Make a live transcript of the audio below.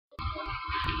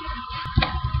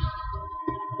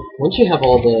Once you have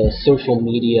all the social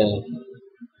media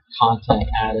content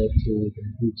added to the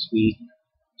Hootsuite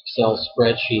Excel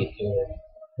spreadsheet here,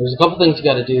 there's a couple things you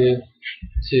got to do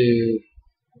to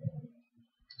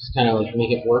just kind of like make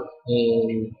it work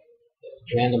and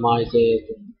randomize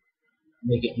it and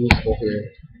make it useful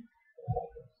here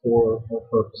for our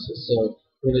purposes. So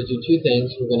we're going to do two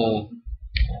things. We're going to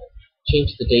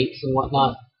change the dates and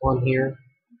whatnot on here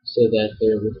so that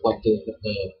they're reflective of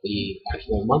the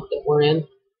actual month that we're in.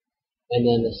 And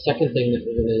then the second thing that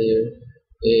we're going to do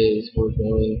is we're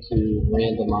going to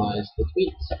randomize the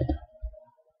tweets.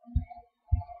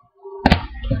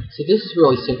 So this is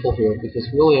really simple here because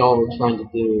really all we're trying to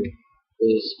do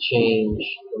is change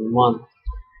the month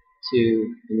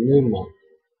to the new month.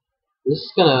 This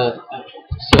is gonna,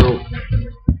 so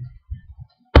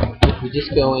if we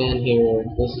just go in here,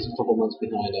 this is a couple months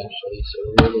behind actually, so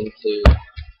we're moving to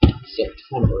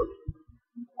September.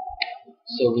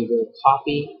 So we will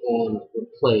copy and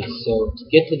replace. So to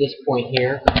get to this point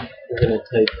here, we're going to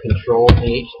type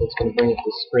Control-H. That's going to bring up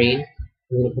the screen.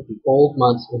 We're going to put the old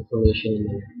month's information in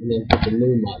there, and then put the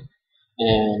new month.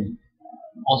 And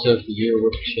also if the year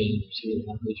were to change,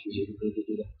 make sure you need to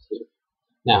do that too.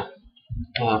 Now,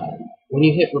 when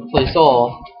you hit Replace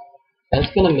All,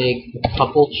 that's going to make a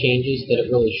couple changes that it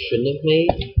really shouldn't have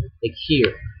made. Like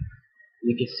here,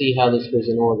 you can see how this goes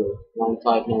in order: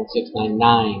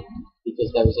 959699.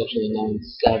 Because that was actually a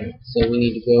 97. So we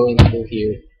need to go in through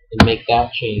here and make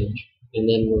that change. And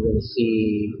then we're going to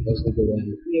see, as we go down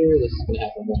here, this is going to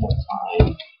happen one more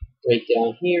time. Right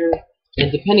down here. And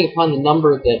depending upon the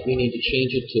number that you need to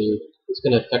change it to, it's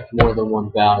going to affect more than one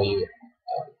value.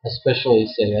 Especially,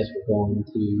 say, as we're going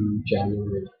into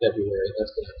January and February,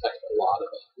 that's going to affect a lot of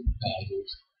values.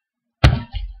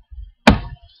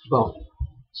 Well,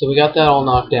 so we got that all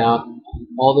knocked out.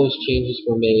 All those changes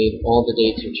were made. All the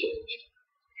dates are changed.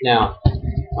 Now,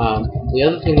 the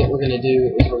other thing that we're going to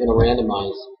do is we're going to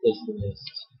randomize this list,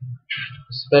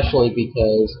 especially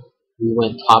because we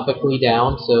went topically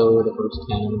down. So the first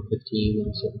 10 or 15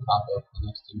 on a certain topic, the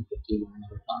next 10 or 15 on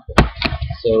another topic.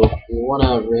 So we want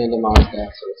to randomize that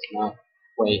so it's not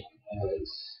quite as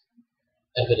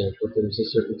evident that there's a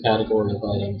certain category of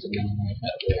items and then another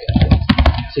category of items.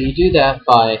 So you do that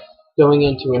by going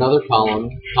into another column,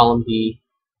 column B,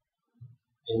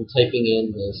 and typing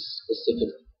in this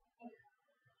specific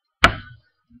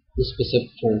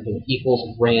term here,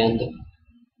 equals rand,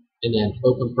 and then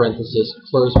open parenthesis,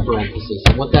 close parenthesis.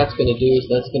 And what that's going to do is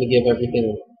that's going to give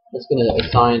everything, that's going to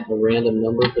assign a random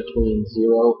number between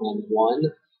 0 and 1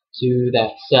 to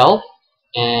that cell.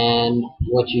 And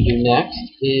what you do next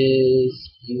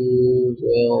is you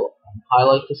will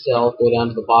highlight the cell, go down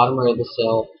to the bottom right of the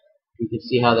cell. You can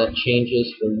see how that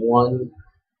changes from one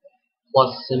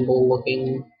plus symbol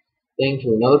looking thing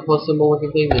to another plus symbol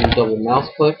looking thing. Then you double mouse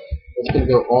click. It's going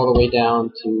to go all the way down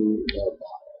to the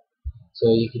bottom.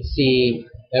 So you can see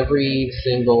every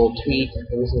single tweet,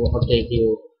 every single update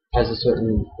here has a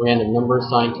certain random number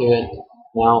assigned to it.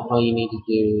 Now all you need to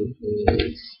do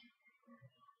is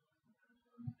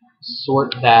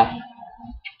sort that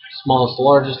smallest to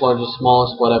largest, largest,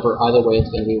 smallest, whatever. Either way, it's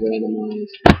going to be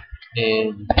randomized,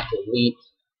 and delete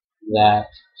that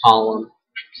column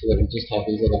so that we just have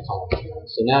these other columns now.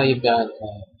 So now you've got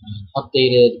an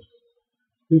updated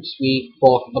Hootsuite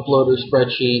bulk uploader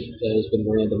spreadsheet that has been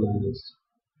randomized.